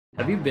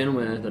Have you been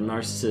with a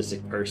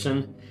narcissistic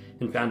person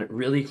and found it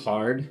really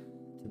hard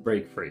to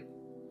break free?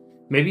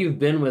 Maybe you've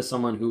been with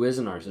someone who is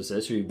a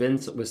narcissist, or you've been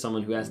with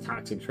someone who has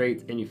toxic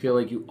traits, and you feel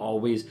like you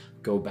always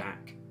go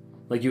back.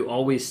 Like you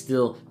always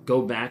still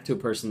go back to a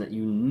person that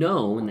you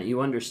know and that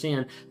you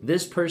understand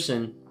this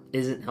person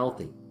isn't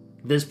healthy.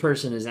 This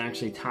person is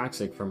actually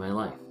toxic for my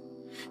life.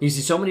 You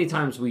see, so many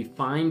times we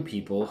find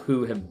people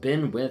who have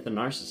been with a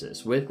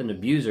narcissist, with an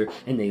abuser,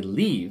 and they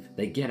leave,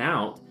 they get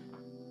out,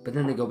 but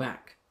then they go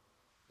back.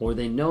 Or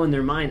they know in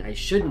their mind, I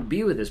shouldn't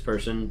be with this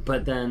person,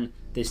 but then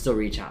they still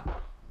reach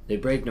out. They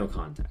break no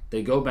contact.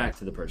 They go back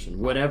to the person,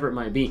 whatever it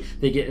might be.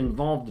 They get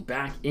involved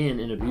back in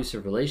an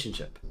abusive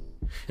relationship.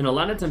 And a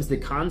lot of times the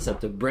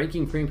concept of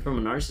breaking free from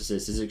a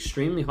narcissist is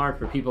extremely hard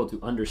for people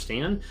to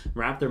understand,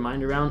 wrap their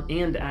mind around,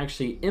 and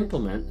actually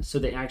implement so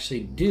they actually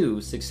do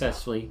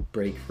successfully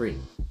break free.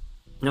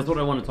 And that's what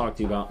I want to talk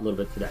to you about a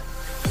little bit today.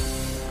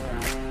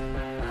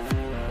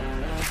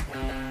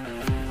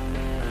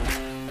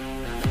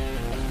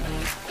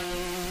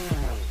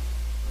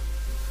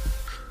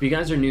 If you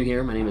guys are new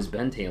here, my name is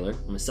Ben Taylor.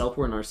 I'm a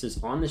self-aware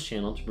narcissist on this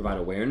channel to provide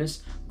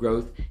awareness,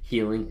 growth,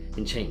 healing,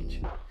 and change.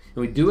 And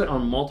we do it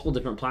on multiple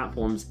different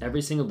platforms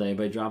every single day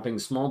by dropping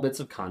small bits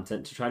of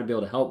content to try to be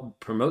able to help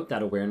promote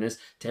that awareness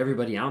to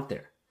everybody out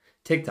there.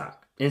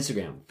 TikTok,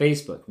 Instagram,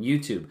 Facebook,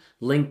 YouTube,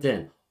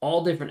 LinkedIn,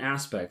 all different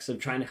aspects of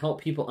trying to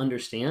help people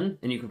understand,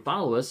 and you can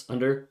follow us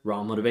under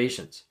Raw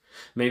Motivations.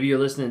 Maybe you're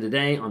listening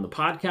today on the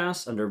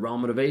podcast under Raw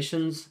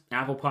Motivations,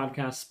 Apple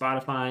Podcasts,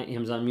 Spotify,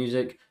 Amazon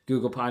Music,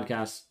 Google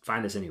Podcasts.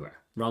 Find us anywhere.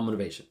 Raw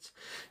Motivations.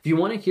 If you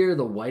want to hear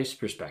the wife's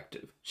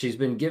perspective, she's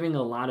been giving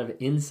a lot of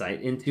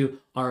insight into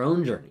our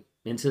own journey,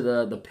 into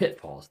the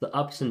pitfalls, the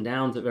ups and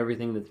downs of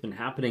everything that's been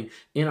happening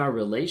in our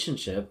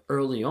relationship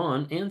early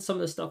on, and some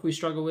of the stuff we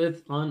struggle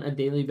with on a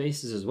daily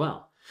basis as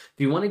well.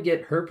 If you want to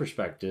get her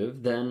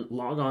perspective, then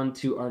log on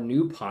to our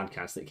new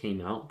podcast that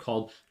came out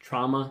called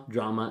Trauma,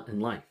 Drama,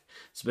 and Life.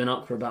 It's been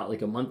up for about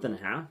like a month and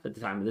a half at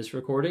the time of this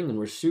recording, and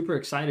we're super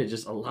excited.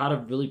 Just a lot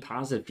of really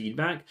positive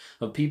feedback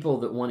of people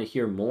that want to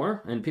hear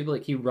more, and people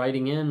that keep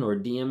writing in or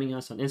DMing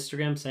us on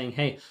Instagram saying,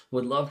 hey,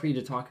 would love for you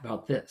to talk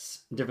about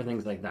this, different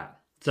things like that.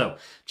 So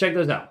check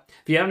those out.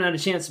 If you haven't had a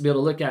chance to be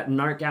able to look at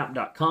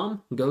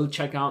narcapp.com, go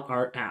check out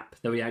our app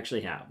that we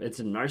actually have.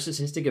 It's a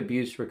narcissistic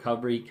abuse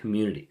recovery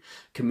community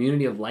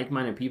of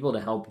like-minded people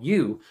to help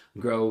you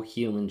grow,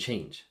 heal, and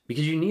change.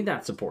 Because you need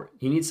that support.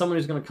 You need someone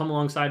who's going to come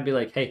alongside and be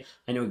like, hey,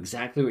 I know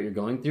exactly what you're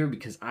going through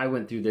because I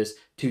went through this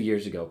 2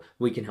 years ago.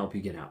 We can help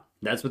you get out.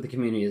 That's what the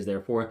community is there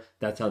for.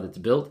 That's how it's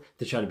built,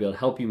 to try to be able to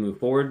help you move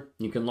forward.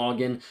 You can log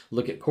in,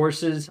 look at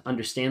courses,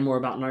 understand more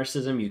about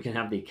narcissism. You can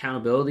have the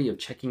accountability of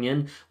checking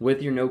in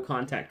with your no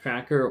contact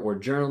tracker or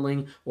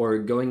journaling or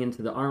going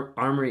into the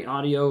Armory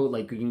audio.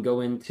 Like we can go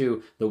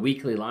into the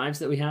weekly lives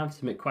that we have,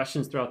 submit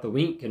questions throughout the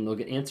week, and they'll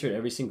get answered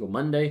every single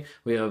Monday.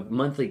 We have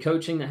monthly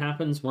coaching that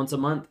happens once a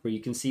month where you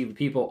can see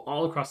people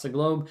all across the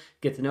globe,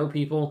 get to know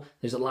people.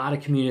 There's a lot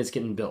of community that's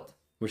getting built.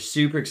 We're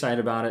super excited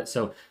about it.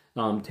 So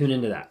tune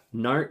into that.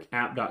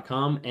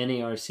 Narcapp.com,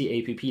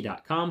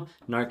 narcapp.com,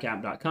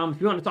 narcapp.com.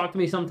 If you want to talk to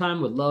me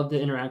sometime, would love to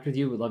interact with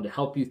you, would love to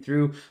help you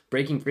through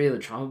breaking free of the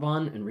trauma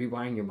bond and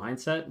rewiring your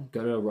mindset.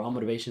 Go to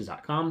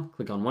rawmotivations.com,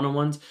 click on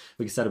one-on-ones.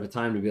 We can set up a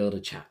time to be able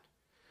to chat.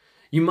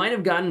 You might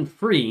have gotten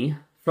free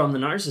from the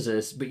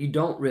narcissist, but you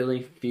don't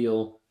really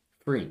feel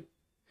free.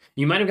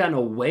 You might have gotten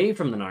away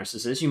from the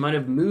narcissist. You might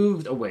have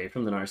moved away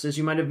from the narcissist.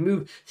 You might have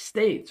moved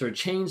states or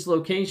changed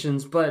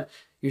locations, but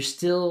you're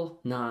still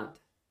not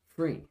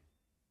free.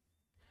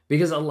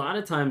 Because a lot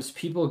of times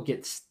people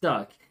get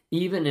stuck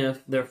even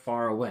if they're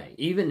far away.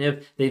 Even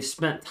if they've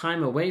spent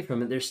time away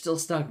from it, they're still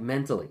stuck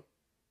mentally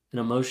and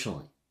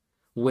emotionally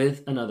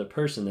with another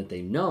person that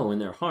they know in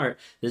their heart,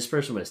 this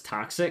person was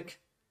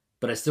toxic,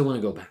 but I still want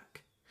to go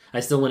back.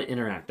 I still want to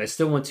interact. I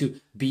still want to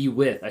be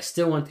with. I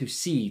still want to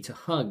see, to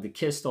hug, to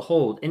kiss, to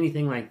hold,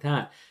 anything like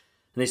that.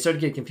 And they start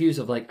to get confused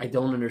of like, I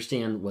don't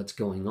understand what's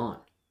going on.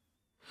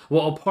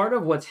 Well, a part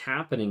of what's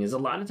happening is a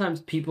lot of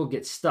times people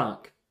get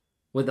stuck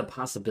with a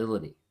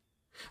possibility,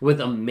 with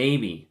a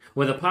maybe,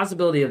 with a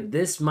possibility of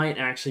this might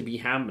actually be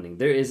happening.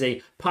 There is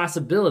a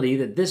possibility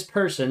that this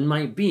person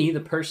might be the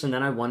person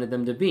that I wanted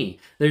them to be.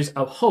 There's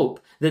a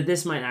hope that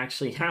this might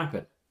actually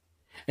happen.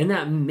 And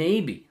that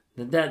maybe,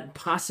 that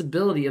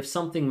possibility of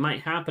something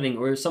might happening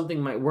or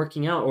something might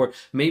working out, or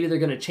maybe they're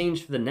going to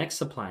change for the next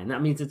supply and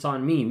that means it's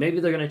on me. Maybe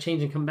they're going to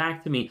change and come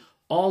back to me.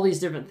 All these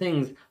different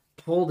things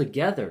pull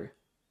together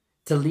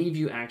to leave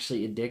you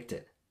actually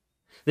addicted.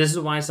 This is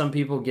why some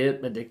people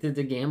get addicted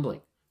to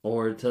gambling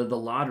or to the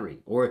lottery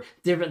or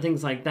different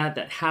things like that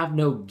that have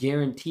no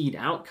guaranteed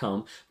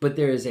outcome, but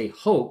there is a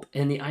hope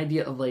and the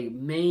idea of like,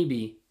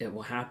 maybe it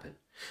will happen.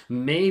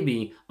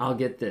 Maybe I'll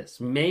get this.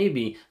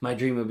 Maybe my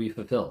dream will be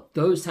fulfilled.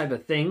 Those type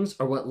of things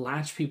are what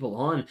latch people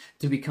on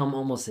to become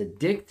almost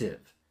addictive,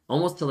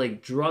 almost to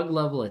like drug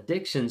level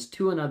addictions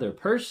to another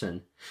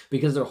person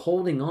because they're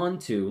holding on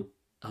to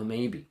a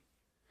maybe.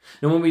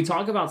 Now, when we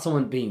talk about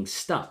someone being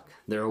stuck,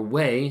 they're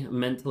away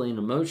mentally and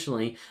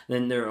emotionally,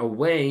 then they're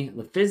away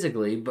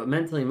physically, but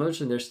mentally and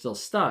emotionally, they're still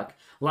stuck.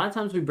 A lot of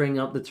times we bring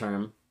up the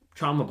term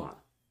trauma bond.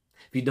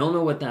 If you don't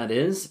know what that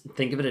is,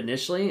 think of it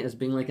initially as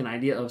being like an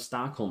idea of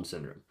Stockholm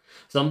Syndrome.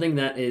 Something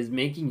that is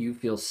making you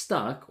feel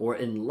stuck or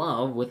in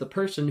love with a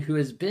person who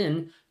has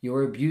been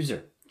your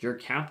abuser, your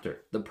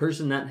captor, the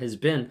person that has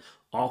been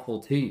awful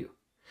to you.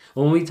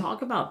 When we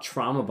talk about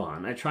trauma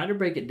bond, I try to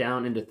break it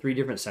down into 3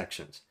 different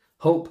sections: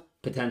 hope,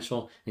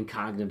 potential, and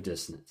cognitive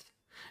dissonance.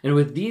 And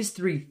with these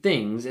 3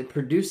 things, it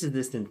produces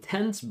this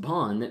intense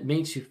bond that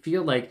makes you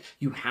feel like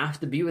you have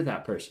to be with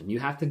that person. You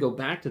have to go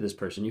back to this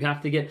person. You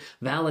have to get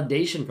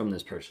validation from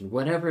this person,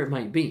 whatever it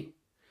might be.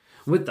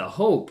 With the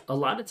hope, a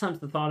lot of times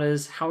the thought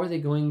is, how are they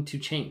going to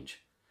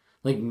change?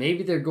 Like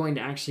maybe they're going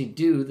to actually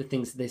do the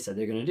things that they said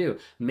they're going to do.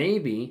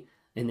 Maybe,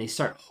 and they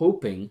start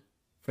hoping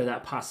for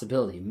that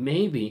possibility.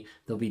 Maybe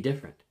they'll be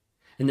different.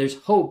 And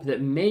there's hope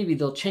that maybe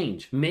they'll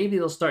change. Maybe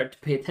they'll start to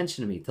pay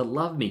attention to me, to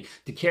love me,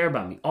 to care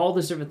about me. All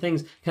those different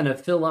things kind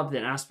of fill up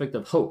that aspect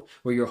of hope,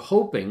 where you're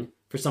hoping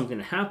for something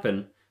to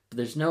happen, but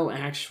there's no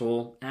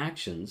actual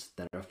actions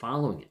that are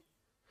following it.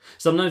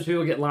 Sometimes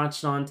people get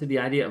latched on to the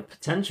idea of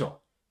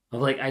potential.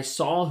 Of like, I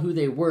saw who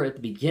they were at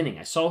the beginning.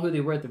 I saw who they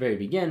were at the very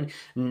beginning.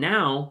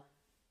 Now,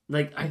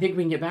 like, I think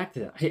we can get back to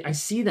that. I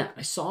see that.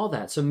 I saw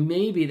that. So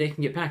maybe they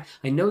can get back.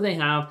 I know they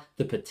have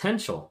the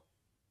potential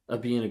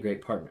of being a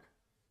great partner,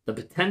 the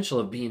potential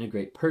of being a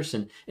great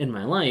person in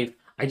my life.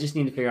 I just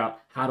need to figure out,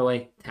 how do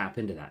I tap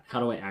into that? How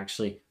do I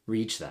actually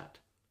reach that?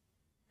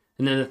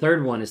 And then the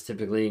third one is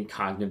typically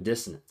cognitive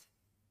dissonance.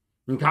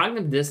 And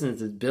cognitive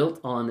dissonance is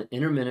built on the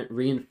intermittent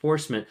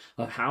reinforcement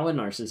of how a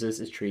narcissist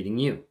is treating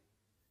you.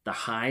 The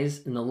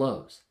highs and the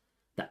lows,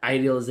 the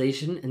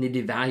idealization and the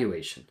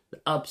devaluation, the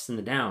ups and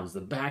the downs,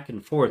 the back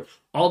and forth,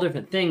 all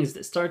different things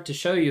that start to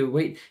show you,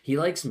 wait, he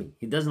likes me,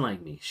 he doesn't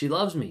like me, she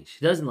loves me,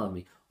 she doesn't love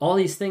me. All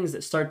these things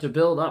that start to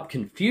build up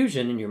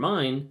confusion in your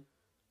mind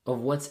of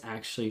what's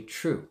actually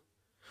true.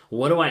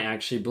 What do I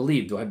actually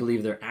believe? Do I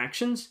believe their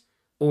actions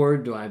or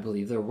do I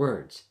believe their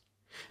words?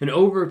 And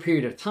over a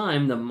period of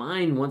time, the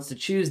mind wants to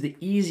choose the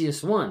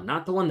easiest one,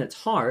 not the one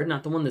that's hard,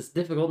 not the one that's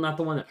difficult, not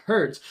the one that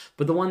hurts,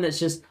 but the one that's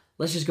just,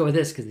 let's just go with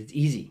this because it's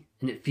easy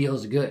and it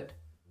feels good.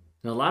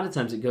 And a lot of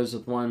times it goes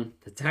with one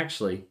that's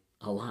actually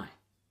a lie.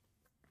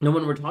 Now,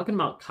 when we're talking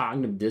about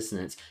cognitive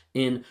dissonance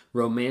in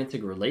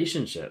romantic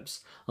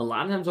relationships, a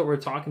lot of times what we're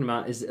talking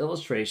about is the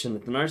illustration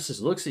that the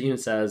narcissist looks at you and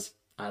says,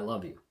 I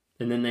love you.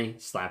 And then they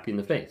slap you in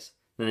the face.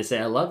 Then they say,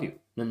 I love you.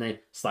 Then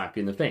they slap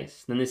you in the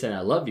face. Then they say, I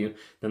love you.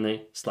 Then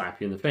they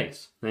slap you in the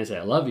face. Then they say,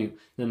 I love you.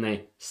 Then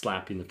they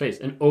slap you in the face.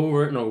 And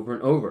over and over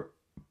and over.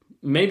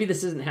 Maybe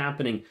this isn't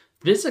happening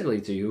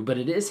physically to you, but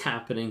it is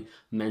happening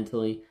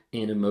mentally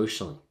and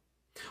emotionally.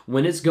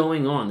 When it's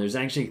going on, there's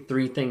actually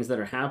 3 things that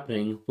are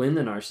happening when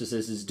the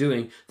narcissist is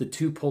doing the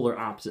 2 polar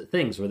opposite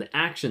things, where the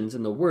actions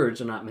and the words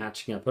are not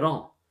matching up at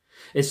all.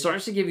 It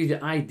starts to give you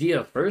the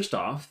idea, first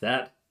off,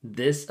 that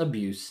this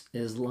abuse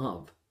is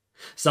love.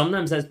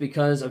 Sometimes that's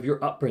because of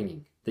your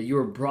upbringing, that you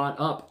were brought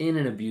up in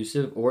an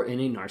abusive or in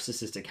a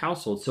narcissistic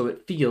household, so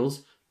it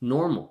feels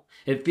normal.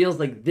 It feels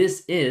like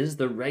this is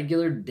the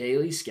regular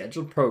daily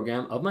scheduled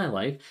program of my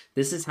life.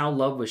 This is how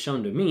love was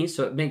shown to me,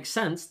 so it makes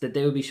sense that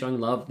they would be showing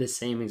love the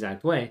same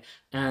exact way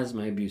as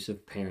my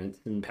abusive parents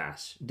in the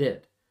past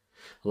did.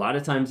 A lot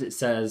of times it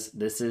says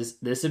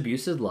this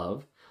abuse is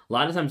love. A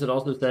lot of times it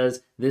also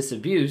says this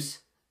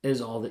abuse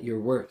is all that you're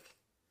worth.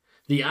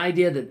 The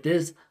idea that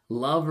this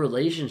love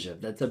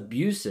relationship that's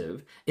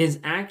abusive is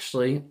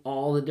actually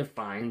all that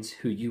defines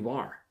who you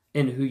are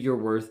and who your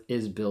worth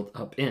is built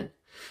up in.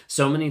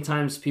 So many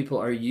times people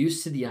are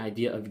used to the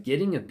idea of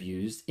getting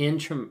abused and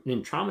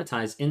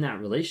traumatized in that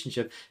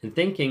relationship and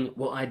thinking,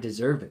 well, I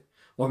deserve it.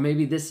 Or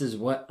maybe this is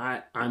what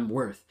I'm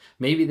worth.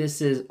 Maybe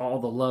this is all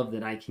the love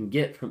that I can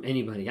get from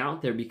anybody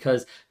out there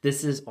because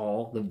this is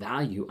all the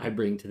value I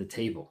bring to the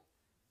table,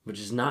 which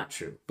is not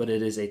true, but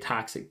it is a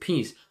toxic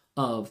piece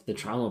of the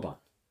trauma bond.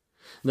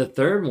 The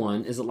third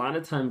one is a lot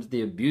of times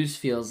the abuse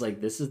feels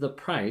like this is the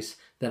price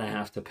that I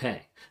have to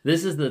pay.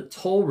 This is the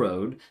toll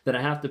road that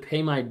I have to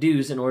pay my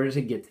dues in order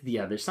to get to the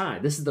other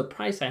side. This is the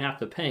price I have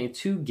to pay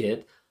to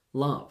get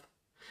love.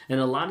 And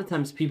a lot of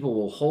times people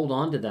will hold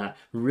on to that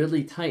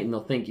really tight and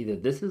they'll think either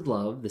this is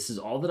love, this is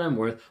all that I'm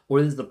worth, or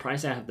this is the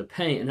price I have to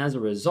pay. And as a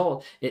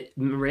result, it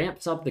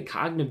ramps up the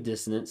cognitive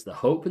dissonance, the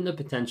hope and the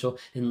potential,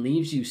 and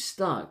leaves you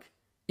stuck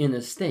in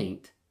a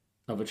state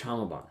of a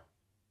trauma bond.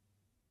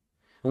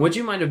 And what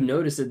you might have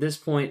noticed at this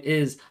point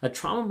is a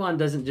trauma bond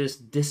doesn't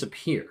just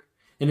disappear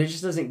and it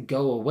just doesn't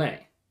go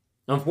away.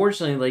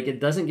 Unfortunately, it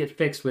doesn't get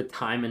fixed with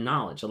time and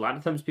knowledge. A lot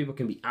of times people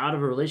can be out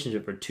of a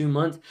relationship for 2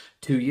 months,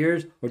 2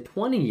 years, or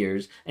 20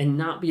 years and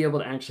not be able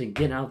to actually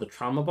get out of the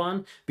trauma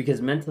bond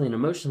because mentally and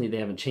emotionally they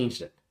haven't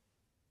changed it.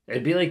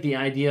 It'd be like the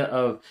idea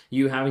of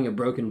you having a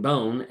broken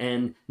bone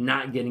and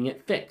not getting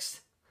it fixed.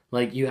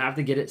 Like you have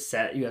to get it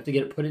set, you have to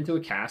get it put into a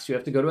cast, you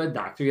have to go to a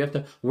doctor, you have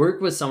to work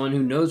with someone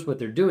who knows what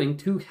they're doing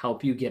to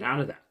help you get out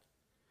of that.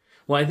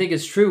 What I think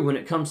is true when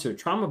it comes to a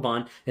trauma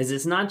bond is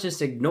it's not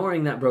just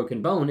ignoring that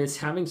broken bone, it's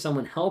having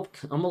someone help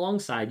come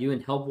alongside you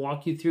and help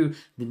walk you through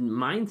the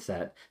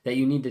mindset that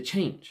you need to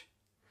change,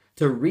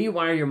 to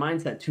rewire your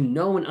mindset to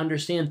know and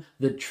understand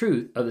the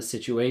truth of the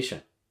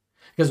situation.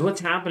 Because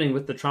what's happening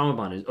with the trauma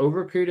bond is over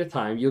a period of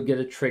time, you'll get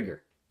a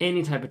trigger,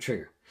 any type of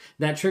trigger.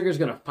 That trigger is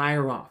going to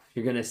fire off.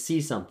 You're going to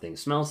see something,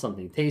 smell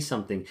something, taste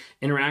something,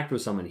 interact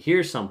with someone,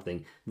 hear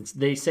something.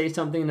 They say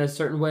something in a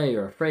certain way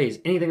or a phrase,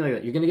 anything like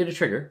that. You're going to get a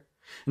trigger.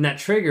 And that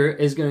trigger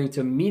is going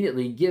to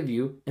immediately give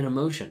you an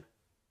emotion.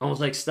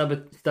 Almost like stub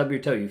your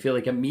toe. You feel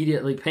like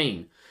immediately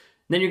pain.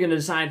 Then you're going to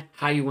decide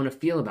how you want to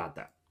feel about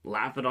that.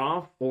 Laugh it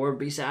off or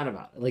be sad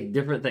about it. Like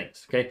different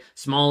things, okay?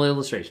 Small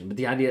illustration. But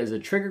the idea is the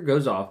trigger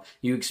goes off,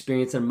 you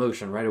experience an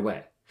emotion right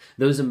away.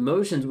 Those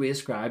emotions, we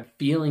ascribe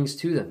feelings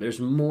to them. There's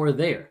more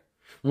there.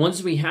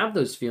 Once we have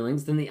those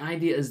feelings, then the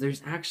idea is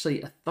there's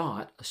actually a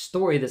thought, a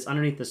story that's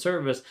underneath the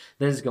surface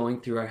that is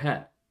going through our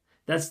head.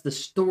 That's the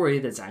story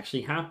that's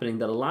actually happening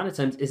that a lot of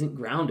times isn't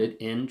grounded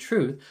in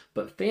truth,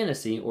 but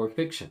fantasy or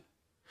fiction.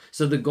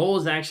 So the goal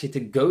is actually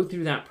to go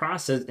through that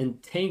process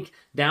and take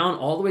down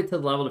all the way to the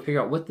level to figure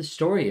out what the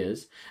story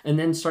is, and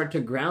then start to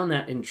ground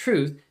that in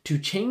truth to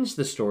change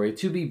the story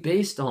to be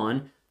based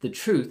on the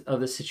truth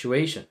of the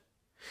situation.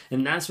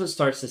 And that's what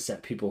starts to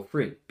set people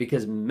free,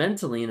 because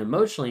mentally and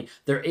emotionally,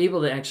 they're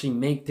able to actually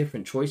make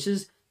different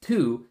choices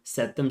to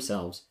set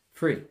themselves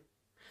free.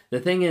 The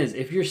thing is,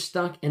 if you're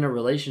stuck in a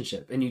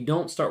relationship and you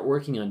don't start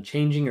working on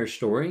changing your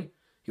story,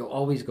 you'll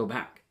always go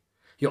back.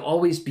 You'll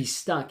always be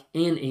stuck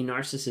in a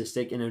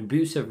narcissistic and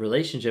abusive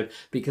relationship,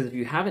 because if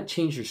you haven't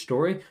changed your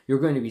story, you're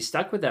going to be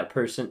stuck with that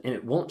person and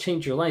it won't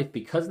change your life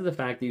because of the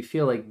fact that you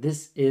feel like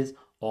this is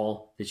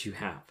all that you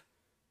have.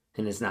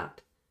 And it's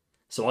not.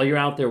 So while you're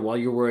out there, while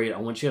you're worried,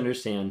 I want you to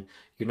understand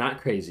you're not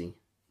crazy.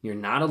 You're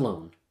not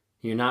alone.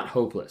 You're not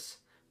hopeless.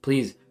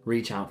 Please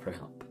reach out for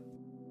help.